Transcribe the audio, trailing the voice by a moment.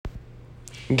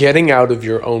Getting out of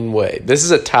your own way. This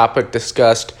is a topic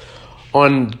discussed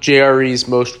on JRE's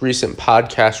most recent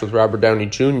podcast with Robert Downey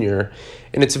Jr.,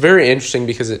 and it's very interesting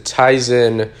because it ties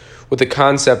in with a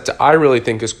concept I really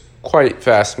think is quite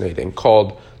fascinating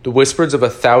called the whispers of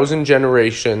 1,000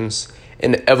 generations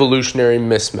and evolutionary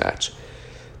mismatch.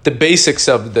 The basics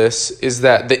of this is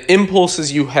that the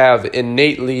impulses you have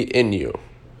innately in you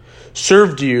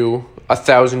served you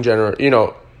 1,000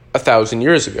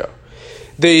 years ago.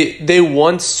 They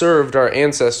once served our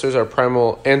ancestors, our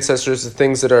primal ancestors, the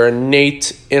things that are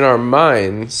innate in our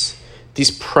minds, these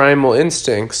primal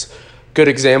instincts. Good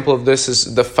example of this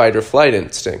is the fight or flight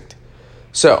instinct.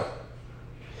 So,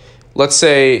 let's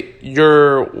say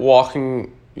you're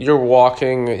walking,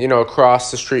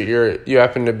 across the street. You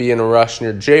happen to be in a rush and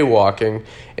you're jaywalking,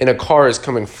 and a car is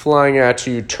coming flying at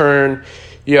you. You turn,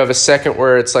 you have a second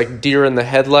where it's like deer in the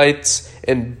headlights,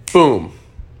 and boom.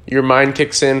 Your mind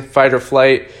kicks in, fight or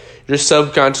flight. Your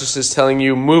subconscious is telling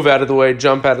you, move out of the way,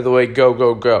 jump out of the way, go,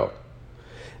 go, go.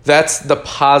 That's the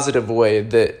positive way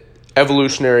that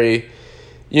evolutionary,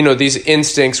 these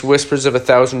instincts, whispers of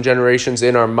 1,000 generations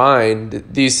in our mind,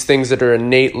 these things that are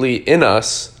innately in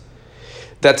us,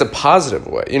 that's a positive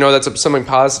way. That's something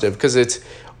positive because it's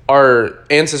our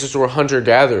ancestors were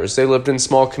hunter-gatherers. They lived in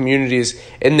small communities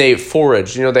and they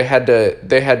foraged. They had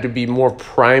to be more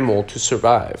primal to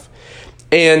survive.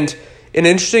 And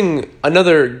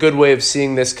another good way of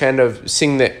seeing this, kind of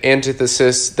seeing the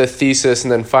antithesis, the thesis,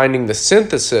 and then finding the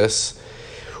synthesis,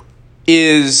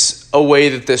 is a way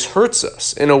that this hurts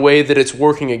us, in a way that it's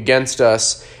working against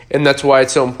us, and that's why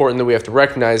it's so important that we have to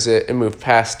recognize it and move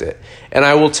past it. And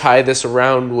I will tie this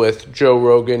around with Joe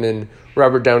Rogan and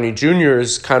Robert Downey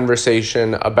Jr.'s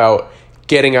conversation about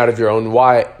getting out of your own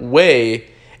way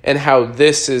and how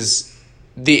this is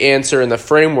the answer and the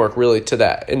framework really to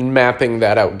that, and mapping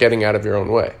that out, getting out of your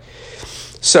own way.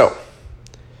 So,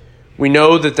 we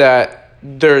know that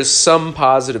there's some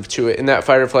positive to it. In that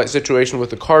fight or flight situation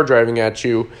with the car driving at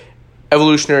you,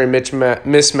 evolutionary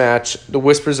mismatch, the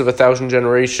whispers of 1,000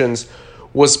 generations,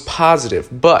 was positive.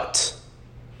 But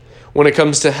when it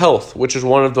comes to health, which is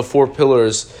one of the 4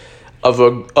 pillars of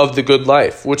the good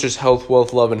life, which is health,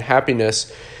 wealth, love, and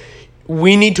happiness,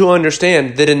 we need to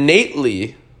understand that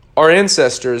innately our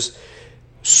ancestors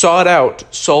sought out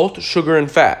salt, sugar,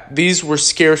 and fat. These were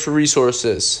scarce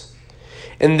resources.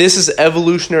 And this is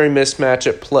evolutionary mismatch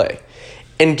at play.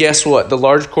 And guess what? The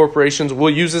large corporations will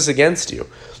use this against you.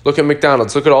 Look at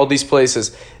McDonald's. Look at all these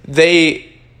places.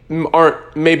 They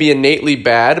aren't maybe innately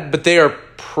bad, but they are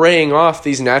preying off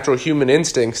these natural human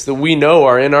instincts that we know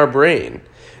are in our brain,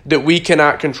 that we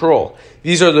cannot control.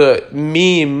 These are the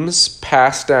memes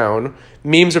passed down.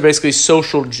 Memes are basically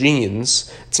social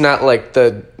genes. It's not like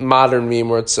the modern meme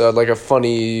where it's like a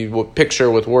funny picture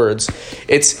with words.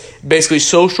 It's basically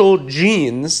social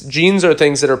genes. Genes are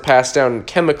things that are passed down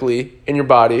chemically in your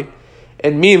body.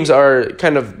 And memes are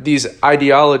kind of these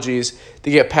ideologies that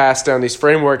get passed down, these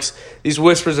frameworks, these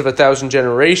whispers of 1,000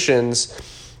 generations.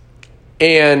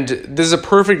 And this is a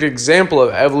perfect example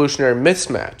of evolutionary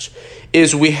mismatch,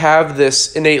 is we have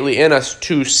this innately in us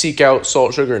to seek out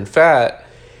salt, sugar, and fat.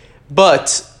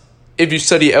 But if you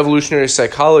study evolutionary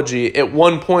psychology, at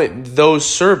one point those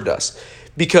served us,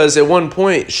 because at one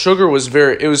point sugar was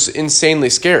insanely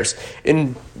scarce,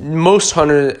 and most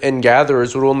hunters and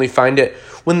gatherers would only find it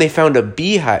when they found a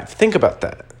beehive. Think about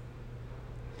that.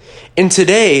 And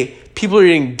today, people are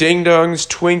eating ding-dongs,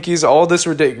 Twinkies, all this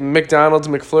ridiculous, McDonald's,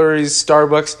 McFlurries,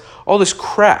 Starbucks, all this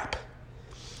crap.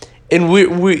 And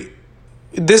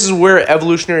this is where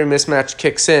evolutionary mismatch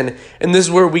kicks in, and this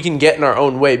is where we can get in our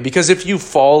own way. Because if you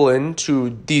fall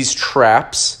into these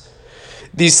traps,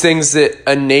 these things that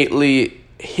innately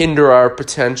hinder our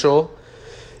potential,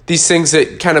 these things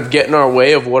that kind of get in our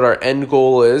way of what our end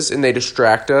goal is, and they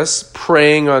distract us,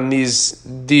 preying on these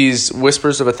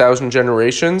whispers of 1,000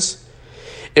 generations,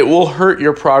 it will hurt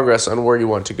your progress on where you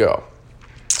want to go.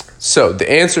 So the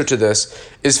answer to this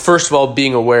is, first of all,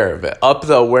 being aware of it. Up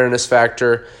the awareness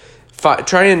factor.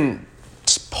 Try and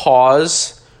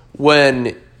pause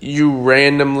when you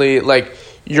randomly,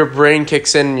 your brain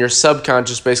kicks in and your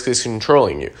subconscious basically is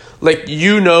controlling you.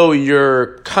 Your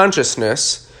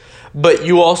consciousness, but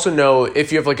you also know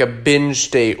if you have a binge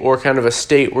state or kind of a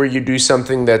state where you do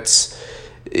something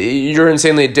you're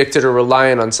insanely addicted or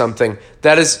reliant on something,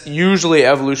 that is usually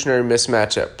evolutionary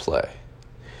mismatch at play.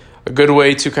 A good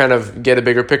way to kind of get a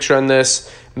bigger picture on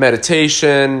this,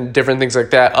 meditation, different things like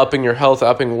that, upping your health,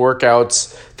 upping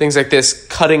workouts, things like this,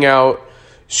 cutting out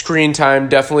screen time.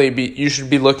 You should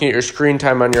be looking at your screen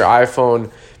time on your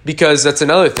iPhone, because that's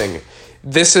another thing.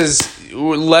 This is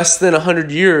less than 100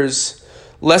 years,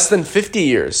 less than 50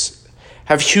 years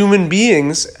have human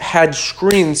beings had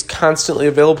screens constantly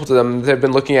available to them that they've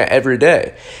been looking at every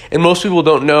day. And most people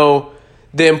don't know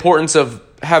the importance of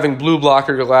having blue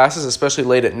blocker glasses, especially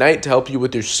late at night, to help you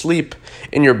with your sleep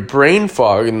and your brain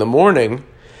fog in the morning.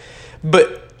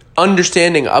 But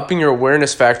understanding, upping your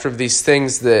awareness factor of these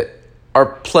things that are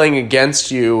playing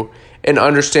against you, and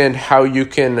understand how you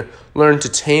can learn to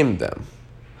tame them.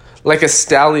 Like a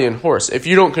stallion horse. If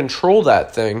you don't control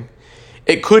that thing,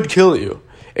 it could kill you.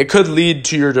 It could lead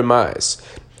to your demise.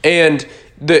 And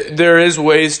there is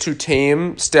ways to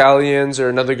tame stallions, or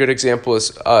another good example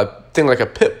is a thing like a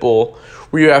pit bull,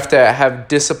 where you have to have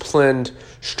disciplined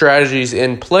strategies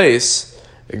in place,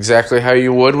 exactly how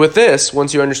you would with this,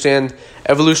 once you understand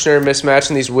evolutionary mismatch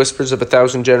and these whispers of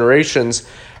 1,000 generations,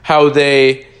 how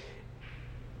they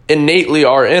innately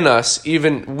are in us,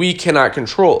 even we cannot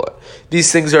control it.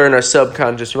 These things are in our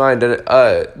subconscious mind, and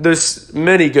there's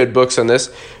many good books on this.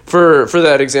 For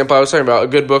that example I was talking about, a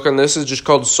good book on this is just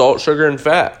called Salt, Sugar, and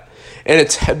Fat. And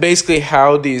it's basically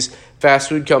how these fast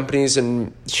food companies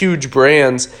and huge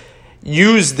brands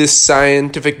use this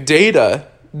scientific data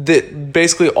that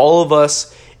basically all of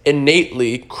us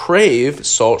innately crave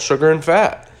salt, sugar, and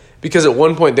fat. Because at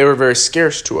one point they were very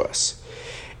scarce to us.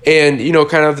 And,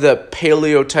 kind of the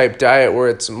paleo-type diet where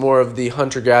it's more of the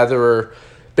hunter-gatherer,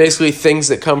 basically things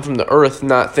that come from the earth,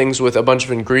 not things with a bunch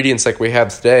of ingredients like we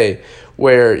have today,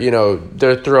 where,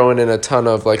 they're throwing in a ton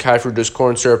of like high fructose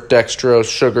corn syrup, dextrose,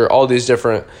 sugar, all these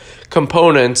different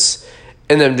components,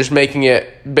 and then just making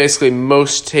it basically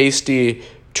most tasty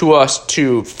to us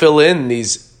to fill in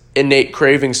these innate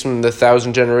cravings from the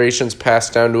 1,000 generations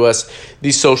passed down to us,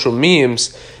 these social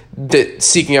memes, that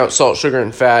seeking out salt, sugar,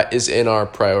 and fat is in our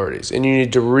priorities. And you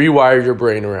need to rewire your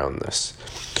brain around this.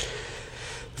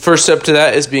 First step to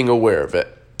that is being aware of it.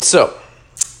 So,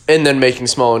 and then making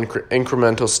small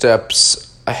incremental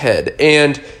steps ahead.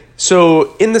 And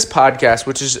so in this podcast,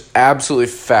 which is absolutely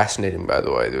fascinating, by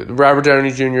the way, Robert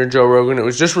Downey Jr., Joe Rogan, it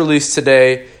was just released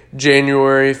today,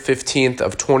 January 15th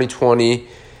of 2020.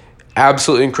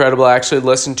 Absolutely incredible. I actually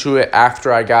listened to it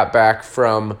after I got back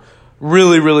from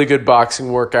really, really good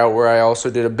boxing workout where I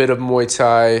also did a bit of Muay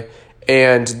Thai,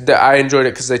 and I enjoyed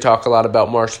it because they talk a lot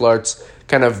about martial arts,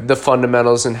 kind of the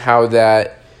fundamentals and how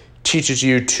that teaches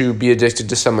you to be addicted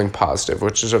to something positive,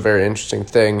 which is a very interesting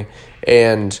thing.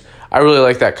 And I really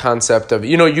like that concept of,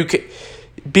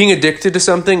 being addicted to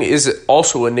something is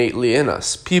also innately in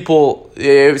us. People,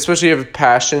 especially if you have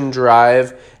passion,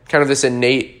 drive, kind of this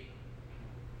innate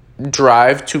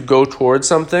drive to go towards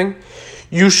something,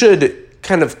 you should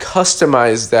kind of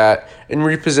customize that and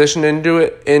reposition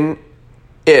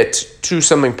it to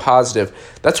something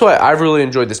positive. That's why I've really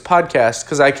enjoyed this podcast,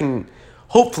 because I can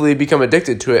hopefully become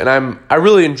addicted to it, and I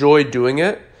really enjoy doing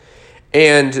it.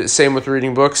 And same with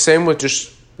reading books, same with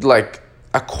just like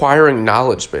acquiring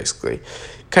knowledge, basically.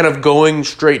 Kind of going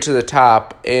straight to the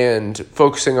top and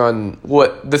focusing on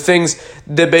what the things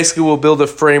that basically will build a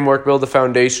framework, build a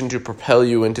foundation to propel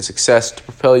you into success, to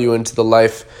propel you into the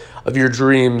life of your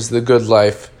dreams, the good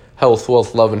life, health,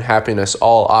 wealth, love, and happiness,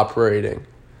 all operating.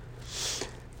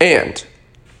 And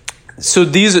so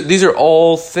these are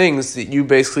all things that you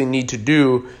basically need to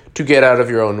do to get out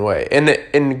of your own way. And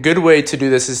a good way to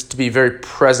do this is to be very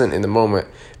present in the moment.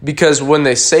 Because when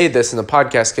they say this in the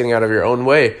podcast, getting out of your own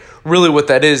way, really what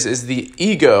that is the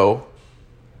ego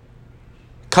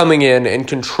coming in and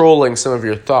controlling some of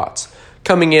your thoughts.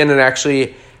 Coming in and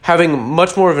actually having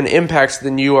much more of an impact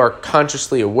than you are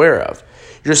consciously aware of.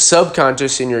 Your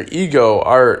subconscious and your ego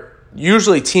are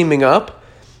usually teaming up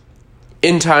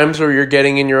in times where you're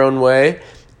getting in your own way,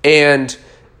 and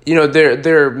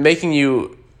they're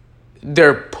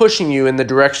pushing you in the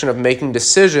direction of making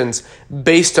decisions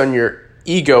based on your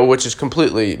ego, which is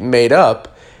completely made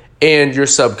up, and your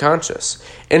subconscious.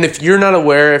 And if you're not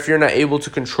aware, if you're not able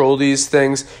to control these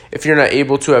things, if you're not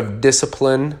able to have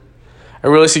discipline, I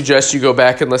really suggest you go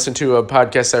back and listen to a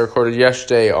podcast I recorded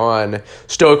yesterday on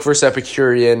Stoic versus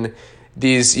Epicurean.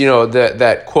 These,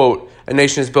 that quote, "A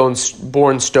nation is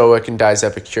born Stoic and dies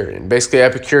Epicurean." Basically,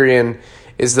 Epicurean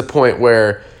is the point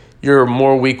where you're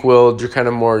more weak-willed, you're kind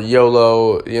of more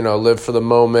YOLO, live for the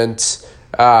moment.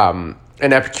 And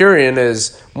Epicurean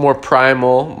is more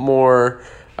primal, more,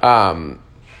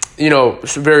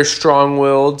 very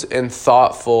strong-willed and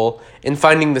thoughtful in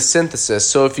finding the synthesis.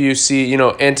 So if you see,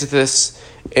 antithesis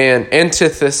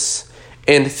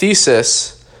and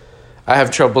thesis, I have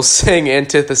trouble saying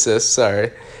antithesis,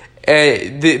 sorry.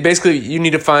 Basically, you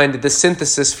need to find the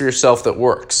synthesis for yourself that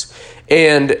works.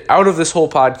 And out of this whole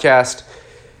podcast,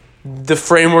 the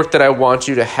framework that I want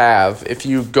you to have, if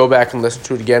you go back and listen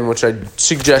to it again, which I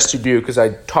suggest you do because I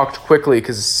talked quickly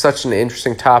because it's such an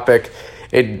interesting topic,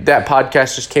 that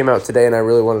podcast just came out today and I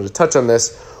really wanted to touch on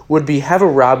this, would be have a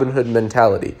Robin Hood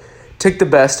mentality. Take the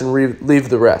best and leave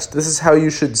the rest. This is how you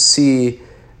should see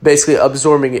basically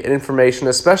absorbing information,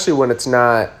 especially when it's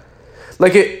not,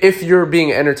 like if you're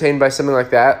being entertained by something like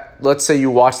that, let's say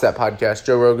you watch that podcast,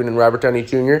 Joe Rogan and Robert Downey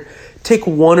Jr., take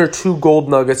 1 or 2 gold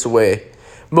nuggets away.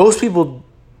 Most people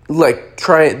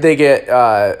they get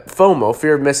FOMO,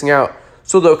 fear of missing out,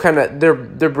 so they'll kind of,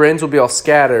 their brains will be all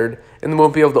scattered and they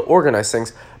won't be able to organize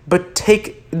things. But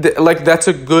that's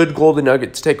a good golden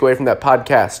nugget to take away from that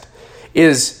podcast,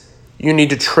 is you need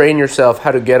to train yourself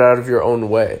how to get out of your own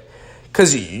way.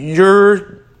 Because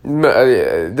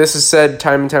this is said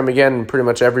time and time again in pretty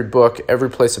much every book, every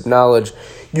place of knowledge,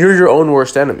 you're your own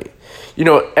worst enemy.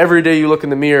 Every day you look in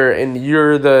the mirror and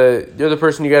you're the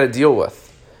person you got to deal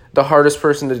with, the hardest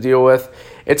person to deal with.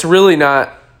 It's really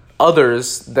not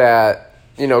others that,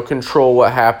 control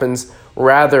what happens,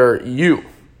 rather you.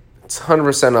 It's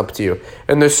 100% up to you.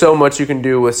 And there's so much you can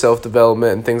do with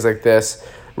self-development and things like this.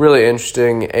 Really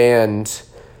interesting. And,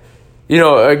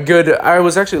 I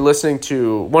was actually listening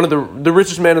to one of the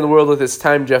richest man in the world at this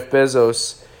time, Jeff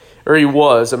Bezos, or he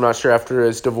was, I'm not sure after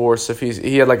his divorce, if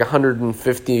he had like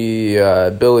 150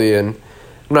 billion.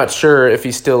 I'm not sure if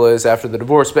he still is after the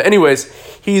divorce. But anyways,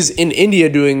 he's in India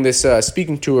doing this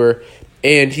speaking tour.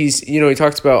 And he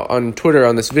talks about on Twitter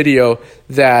on this video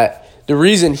that the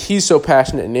reason he's so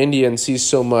passionate in India and sees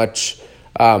so much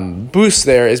boost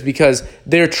there is because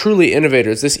they're truly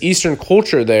innovators. This Eastern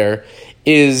culture there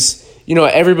is,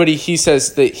 everybody he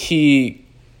says that he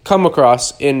come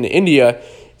across in India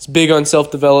is big on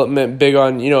self-development, big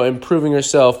on, improving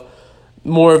yourself,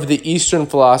 more of the Eastern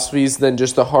philosophies than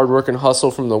just the hard work and hustle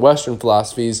from the Western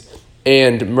philosophies,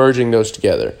 and merging those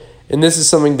together. And this is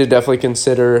something to definitely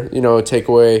consider, take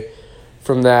away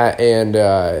from that. And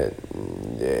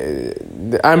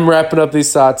I'm wrapping up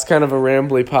these thoughts, kind of a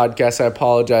rambly podcast. I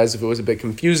apologize if it was a bit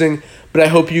confusing, but I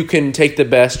hope you can take the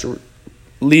best,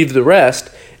 leave the rest.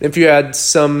 And if you had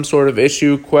some sort of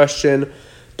issue, question,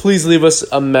 please leave us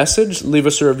a message, leave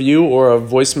us a review or a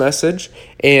voice message,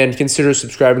 and consider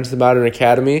subscribing to the Modern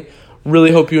Academy.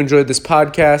 Really hope you enjoyed this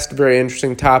podcast. Very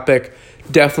interesting topic.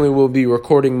 Definitely will be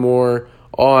recording more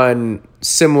on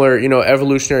similar,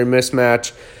 evolutionary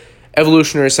mismatch.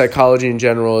 Evolutionary psychology in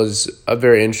general is a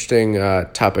very interesting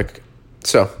topic.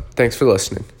 So, thanks for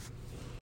listening.